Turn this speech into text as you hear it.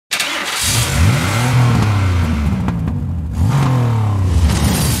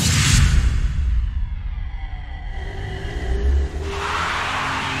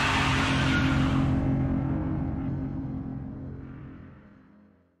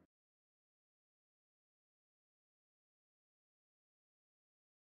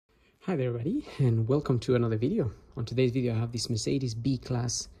Hi there everybody, and welcome to another video. On today's video I have this Mercedes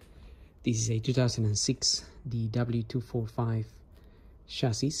B-Class. This is a 2006 the W245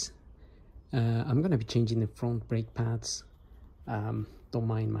 chassis. I'm gonna be changing the front brake pads. Don't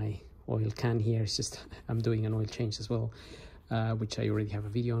mind my oil can here, it's just I'm doing an oil change as well, which I already have a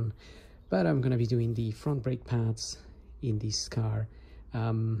video on. But I'm gonna be doing the front brake pads in this car.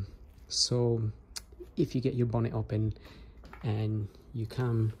 So if you get your bonnet open and you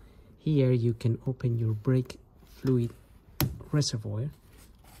come here, you can open your brake fluid reservoir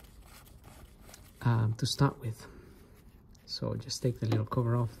to start with. So just take the little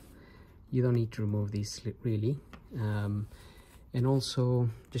cover off. You don't need to remove this really. And also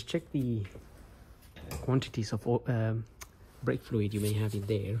just check the quantities of brake fluid you may have in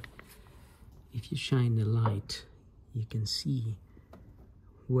there. If you shine the light, you can see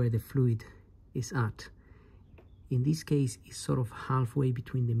where the fluid is at. In this case, it's sort of halfway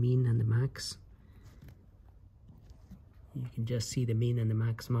between the min and the max. You can just see the min and the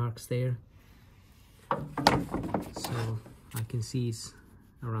max marks there. So I can see it's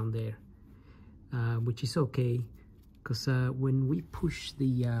around there, which is okay, because when we push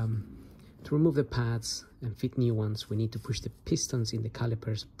the, to remove the pads and fit new ones, we need to push the pistons in the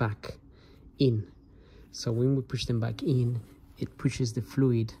calipers back in. So when we push them back in, it pushes the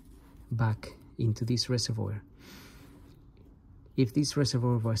fluid back into this reservoir. If this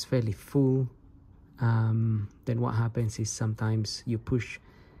reservoir was fairly full, then what happens is sometimes you push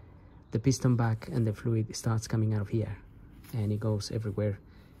the piston back and the fluid starts coming out of here and it goes everywhere,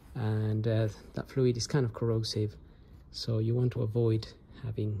 and that fluid is kind of corrosive, so you want to avoid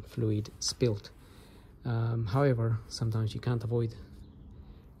having fluid spilled. However, sometimes you can't avoid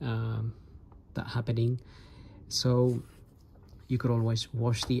that happening, so you could always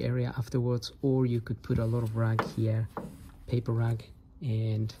wash the area afterwards, or you could put a lot of rag here, paper rag,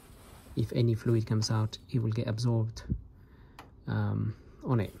 and if any fluid comes out, it will get absorbed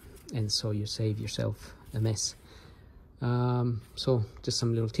on it, and so you save yourself a mess. So just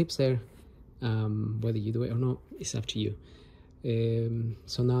some little tips there. Whether you do it or not, it's up to you.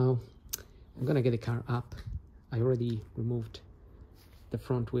 So now I'm gonna get the car up. I already removed the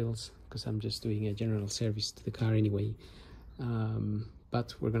front wheels because I'm just doing a general service to the car anyway,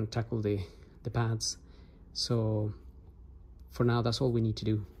 but we're gonna tackle the pads. So for now, that's all we need to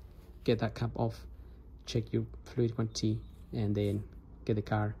do. Get that cap off, check your fluid quantity, and then get the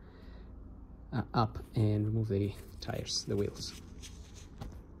car up and remove the tires, the wheels.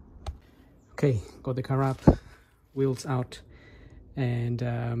 Okay, got the car up, wheels out, and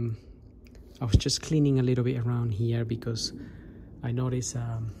I was just cleaning a little bit around here because I noticed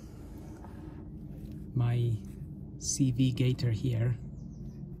my CV gaiter here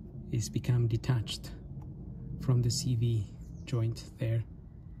is become detached from the CV joint there.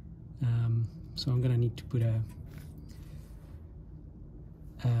 So I'm gonna need to put a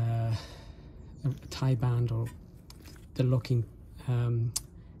tie band or the locking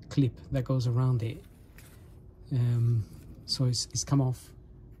clip that goes around it. So it's come off,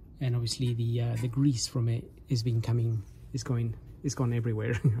 and obviously the grease from it is gone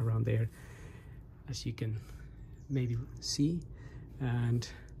everywhere around there, as you can maybe see, and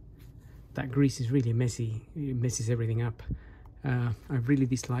that grease is really messy. It messes everything up. I really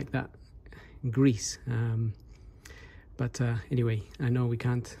dislike that grease, but anyway, I know we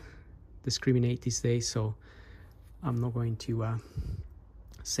can't discriminate these days, so I'm not going to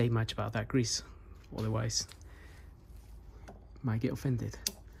say much about that grease, otherwise might get offended.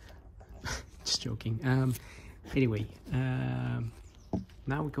 Just joking. Anyway,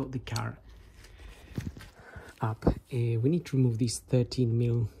 now we got the car up. We need to remove these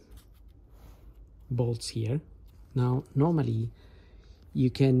 13mm bolts here. Now normally you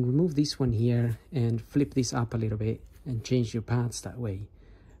can remove this one here and flip this up a little bit and change your pads that way,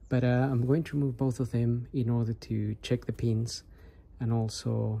 but I'm going to remove both of them in order to check the pins and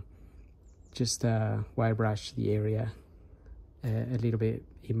also just wire brush the area a little bit.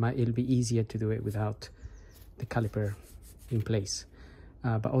 It'll be easier to do it without the caliper in place,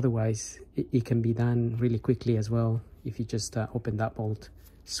 but otherwise it can be done really quickly as well if you just open that bolt,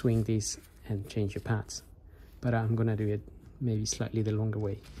 swing this, and change your pads. But I'm gonna do it maybe slightly the longer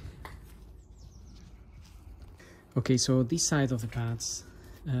way. Okay, so this side of the pads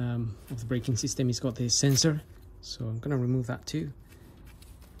of the braking system has got the sensor, so I'm gonna remove that too.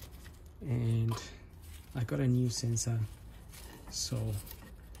 And I got a new sensor, so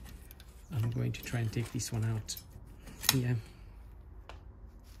I'm going to try and take this one out here,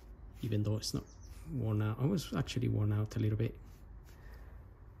 even though it's not worn out. I was actually worn out a little bit.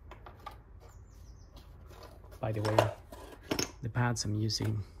 By the way, the pads I'm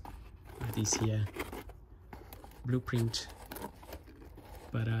using this here blueprint,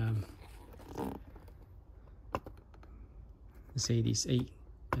 but say this A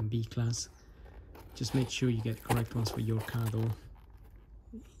and B class, just make sure you get correct ones for your car though,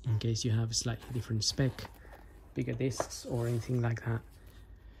 in case you have a slightly different spec, bigger discs or anything like that.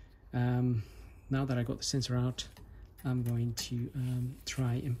 Now that I got the sensor out, I'm going to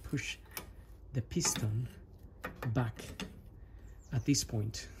try and push the piston back at this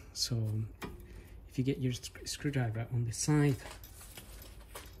point. So if you get your screwdriver on the side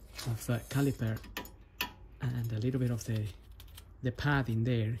of the caliper and a little bit of the pad in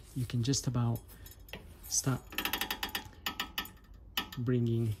there, you can just about start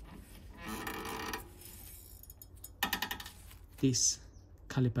bringing this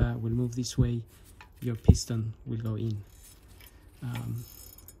caliper will move this way, your piston will go in.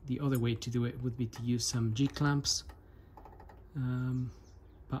 The other way to do it would be to use some G-clamps,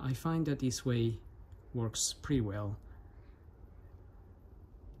 but I find that this way works pretty well,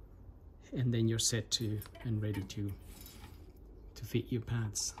 and then you're set to and ready to fit your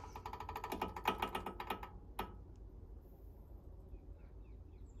pads.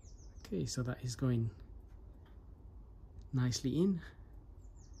 Okay, so that is going nicely in.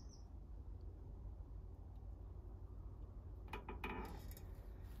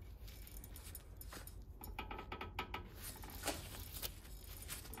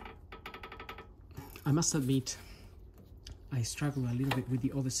 I must admit, I struggle a little bit with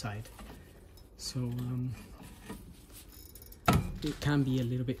the other side, so it can be a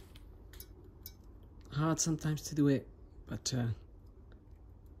little bit hard sometimes to do it, but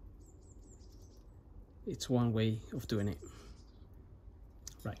it's one way of doing it.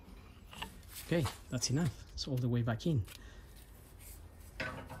 Right, okay, that's enough. It's all the way back in.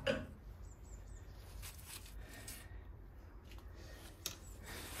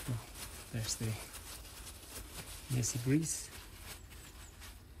 Well, there's the messy grease.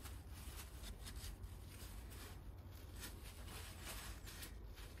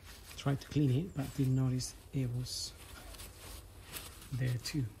 Tried to clean it, but didn't notice it was there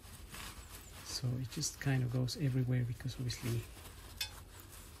too. So it just kind of goes everywhere, because obviously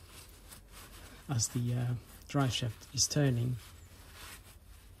as the drive shaft is turning,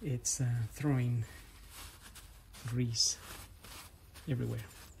 it's throwing grease everywhere.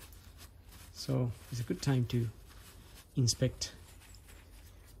 So it's a good time to inspect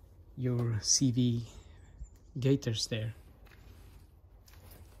your CV gaiters there.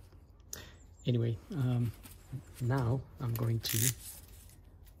 Anyway, now I'm going to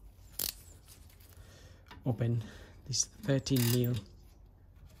open this 13mm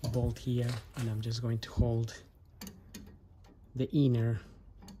bolt here, and I'm just going to hold the inner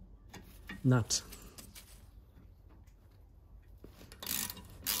nut.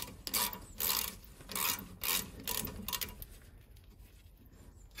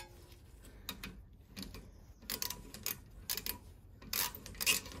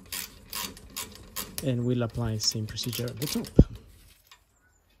 And we'll apply the same procedure at the top.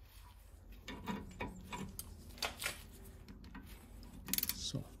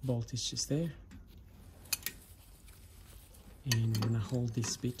 So bolt is just there, and I'm gonna hold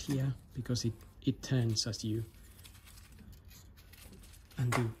this bit here because it turns as you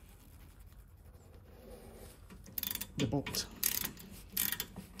undo the bolt.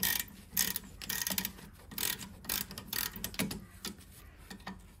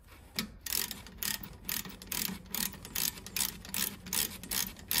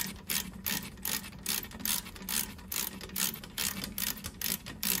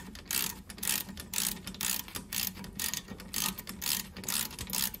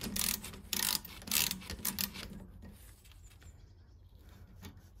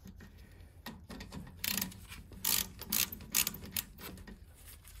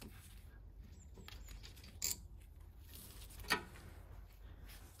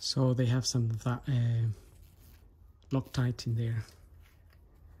 So they have some Loctite in there.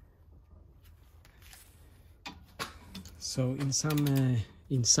 So in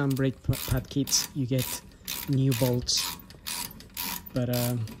some brake pad kits you get new bolts, but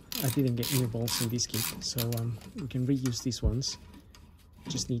I didn't get new bolts in this kit, so we can reuse these ones.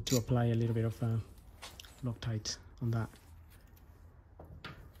 Just need to apply a little bit of Loctite on that.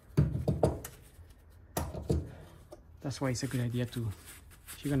 That's why it's a good idea to,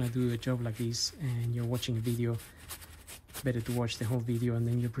 if you're gonna do a job like this and you're watching a video, better to watch the whole video and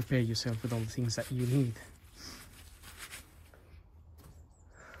then you prepare yourself with all the things that you need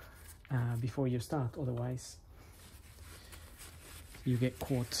before you start. Otherwise you get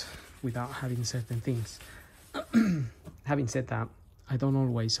caught without having certain things. Having said that, I don't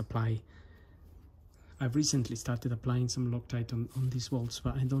always apply I've recently started applying some Loctite on these bolts,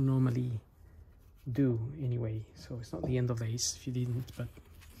 but I don't normally do anyway, so it's not the end of days if you didn't, but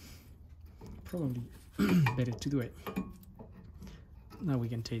probably better to do it. Now we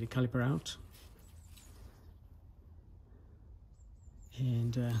can take the caliper out,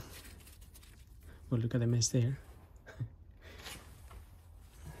 and well, look at the mess there.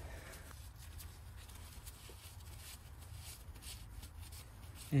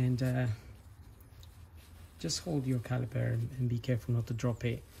 And just hold your caliper and be careful not to drop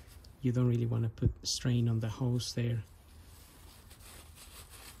it. You don't really want to put strain on the hose there,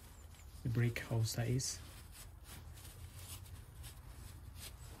 the brake hose that is.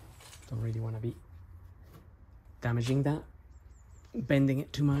 Don't really want to be damaging that, bending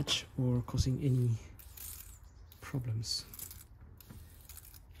it too much, or causing any problems.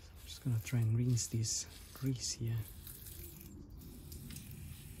 I'm just gonna try and rinse this grease here.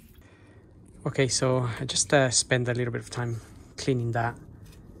 Okay, so I just spent a little bit of time cleaning that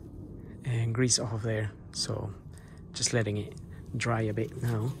and grease off of there, so just letting it dry a bit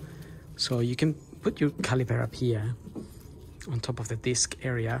now. So you can put your caliper up here on top of the disc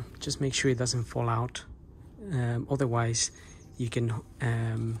area, just make sure it doesn't fall out. Otherwise you can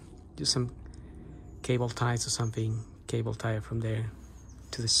use some cable ties or something, cable tie from there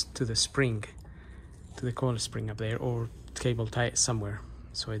to the spring, to the coil spring up there, or cable tie it somewhere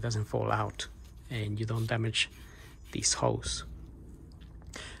so it doesn't fall out and you don't damage this hose.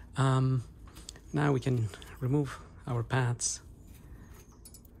 Now we can remove our pads.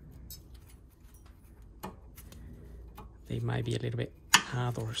 They might be a little bit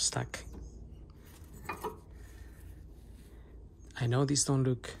hard or stuck. I know these don't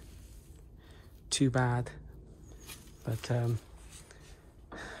look too bad, but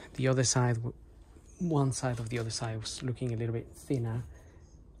the other side, one side of the other side was looking a little bit thinner,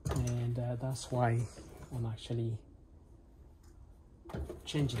 and that's why I'm actually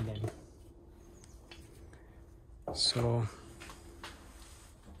changing them. So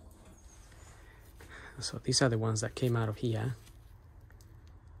these are the ones that came out of here,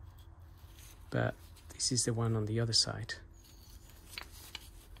 but this is the one on the other side.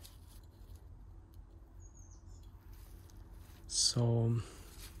 So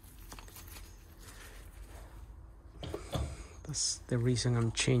that's the reason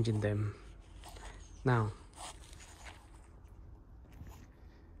I'm changing them now.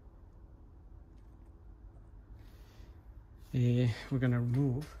 We're gonna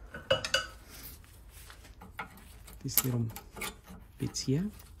remove these little bits here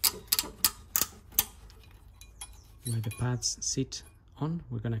where the pads sit on.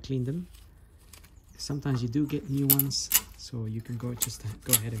 We're gonna clean them. Sometimes you do get new ones, so you can go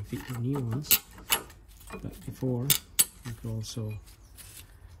ahead and fit your new ones, but before you could also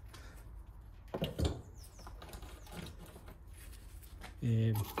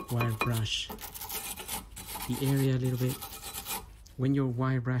wire brush the area a little bit. When you're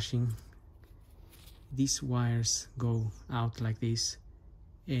wire brushing, these wires go out like this,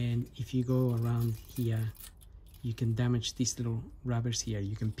 and if you go around here you can damage these little rubbers here.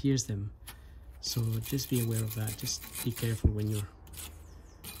 You can pierce them, so just be aware of that. Just be careful when you're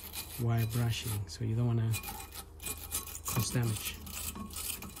wire brushing, so you don't want to cause damage.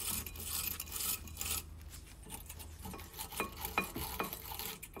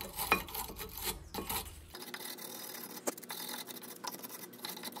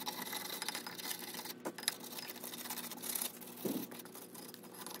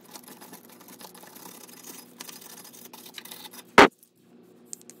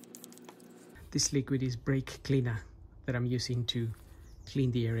 This liquid is brake cleaner that I'm using to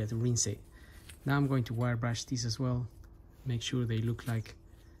clean the area, to rinse it. Now I'm going to wire brush these as well, make sure they look like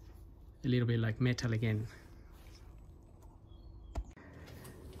a little bit like metal again.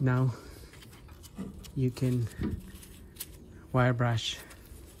 Now you can wire brush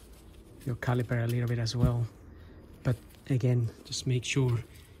your caliper a little bit as well, but again, just make sure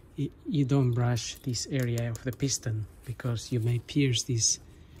you don't brush this area of the piston, because you may pierce this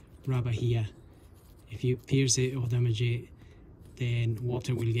rubber here. If you pierce it or damage it, then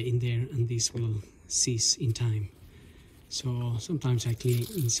water will get in there and this will cease in time. So sometimes I clean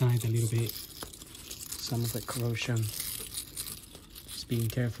inside a little bit, some of the corrosion. Just being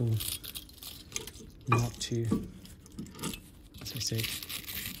careful not to, as I said,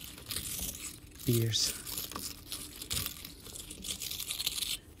 pierce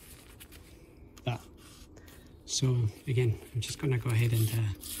that. So again, I'm just gonna go ahead and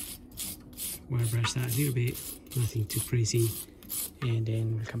wire brush that a little bit, nothing too crazy, and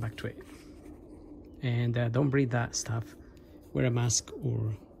then we'll come back to it. And don't breathe that stuff. Wear a mask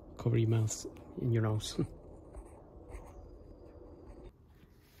or cover your mouth in your nose.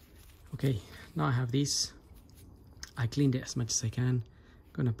 Okay, now I have this. I cleaned it as much as I can.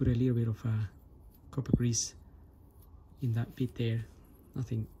 Gonna put a little bit of copper grease in that bit there.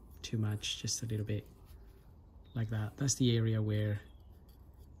 Nothing too much, just a little bit like that. That's the area where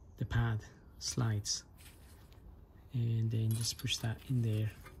the pad slides, and then just push that in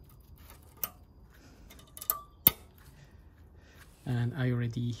there. And I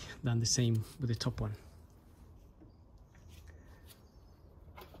already done the same with the top one.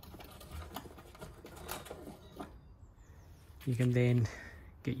 You can then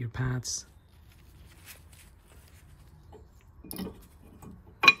get your pads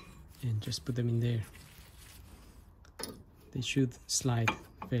and just put them in there. They should slide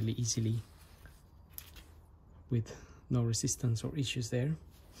fairly easily with no resistance or issues there.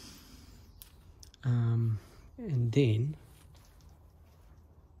 And then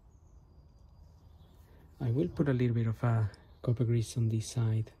I will put a little bit of copper grease on this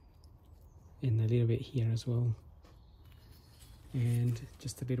side and a little bit here as well, and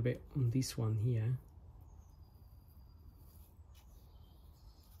just a little bit on this one here.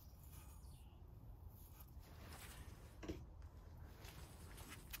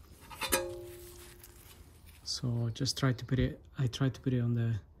 So just try to put it, I try to put it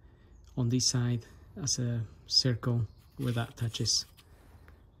on this side as a circle where that touches.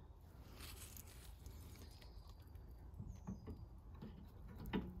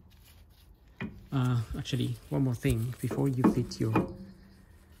 Actually, one more thing before you fit your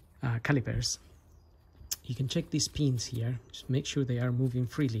calipers, you can check these pins here. Just make sure they are moving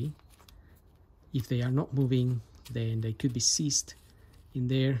freely. If they are not moving, then they could be seized in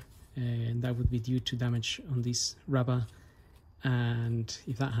there, and that would be due to damage on this rubber. And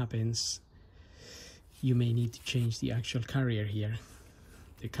if that happens, you may need to change the actual carrier here,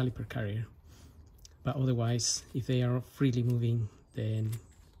 the caliper carrier. But otherwise, if they are freely moving, then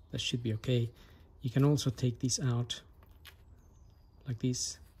that should be okay. You can also take this out like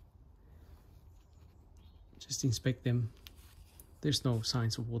this. Just inspect them. There's no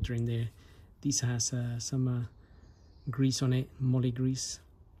signs of water in there. This has some grease on it, moly grease.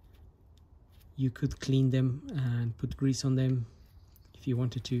 You could clean them and put grease on them if you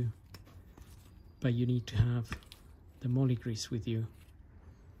wanted to, but you need to have the moly grease with you.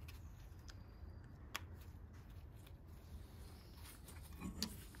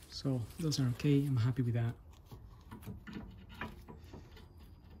 So those are okay, I'm happy with that.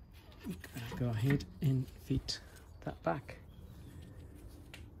 Go ahead and fit that back.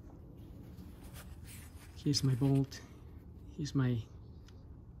 Here's my bolt, here's my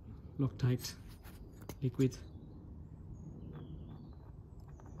Loctite liquid.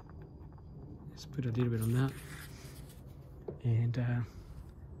 Let's put a little bit on that. And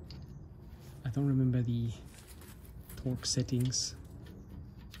I don't remember the torque settings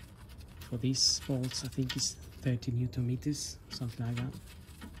for these bolts. I think it's 30 Newton meters, something like that.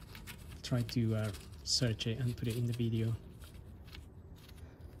 Try to search it and put it in the video.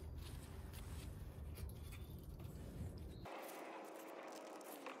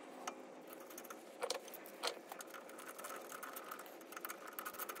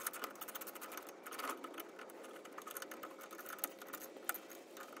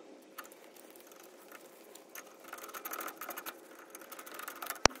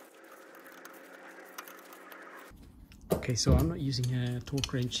 Okay, so I'm not using a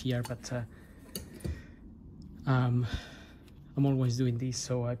torque wrench here, but I'm always doing this,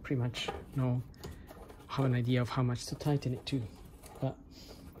 so I pretty much have an idea of how much to tighten it to. But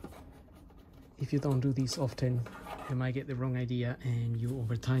if you don't do this often, you might get the wrong idea and you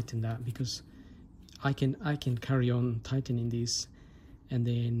over tighten that, because I can carry on tightening this, and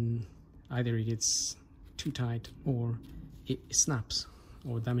then either it gets too tight or it snaps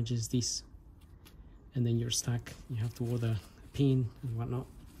or damages this, and then you're stuck. You have to order a pin and whatnot.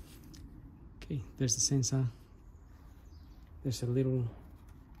 Okay, there's the sensor. There's a little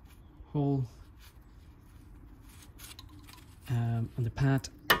hole on the pad,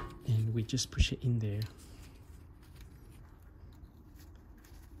 and we just push it in there.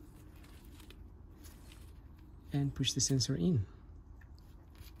 And push the sensor in.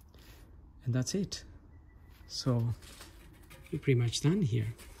 And that's it. So we're pretty much done here.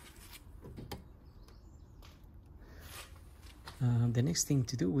 The next thing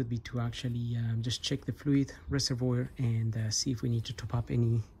to do would be to actually just check the fluid reservoir and see if we need to top up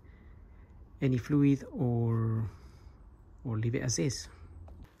any fluid or leave it as is.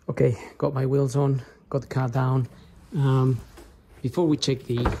 Okay, got my wheels on, got the car down. Before we check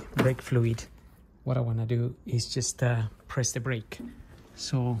the brake fluid, what I want to do is just press the brake.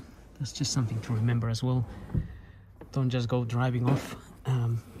 So That's just something to remember as well. Don't just go driving off.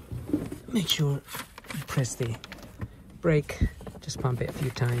 Make sure you press the brake, just pump it a few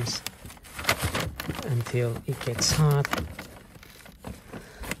times until it gets hard,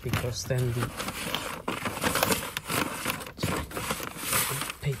 because then the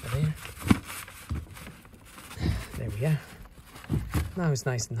paper there we are. Now it's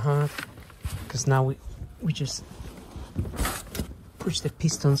nice and hard, because now we just push the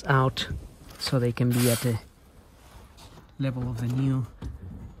pistons out so they can be at the level of the new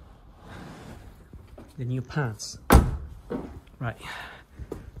pads. Right,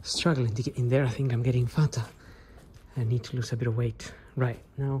 struggling to get in there. I think I'm getting fatter. I need to lose a bit of weight. Right,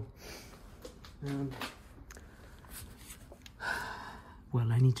 now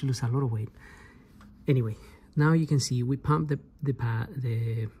well, I need to lose a lot of weight. Anyway, now you can see we pump the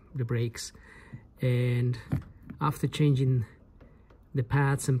brakes, and after changing the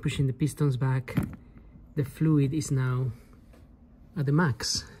pads and pushing the pistons back, the fluid is now at the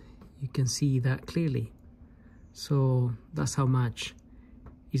max. You can see that clearly. So that's how much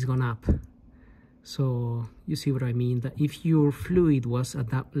it's gone up. So you see what I mean, that if your fluid was at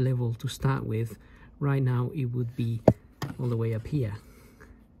that level to start with, right now it would be all the way up here.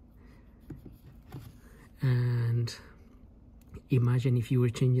 And imagine if you were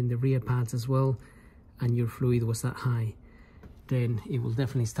changing the rear pads as well and your fluid was that high, then it will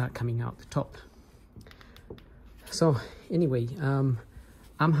definitely start coming out the top. So anyway,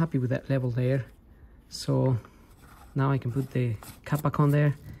 I'm happy with that level there. So now I can put the cap back on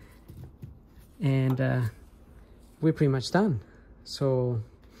there, and we're pretty much done. So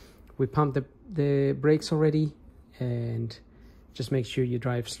we pumped the brakes already, and just make sure you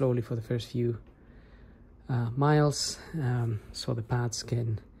drive slowly for the first few miles, so the pads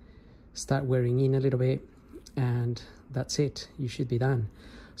can start wearing in a little bit, and that's it. You should be done.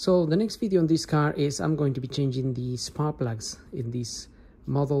 So the next video on this car is I'm going to be changing the spark plugs in this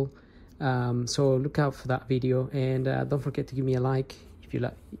model. So look out for that video, and don't forget to give me a like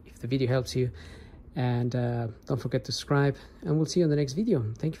if the video helps you, and don't forget to subscribe, and we'll see you on the next video.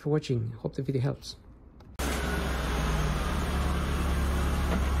 Thank you for watching. Hope the video helps.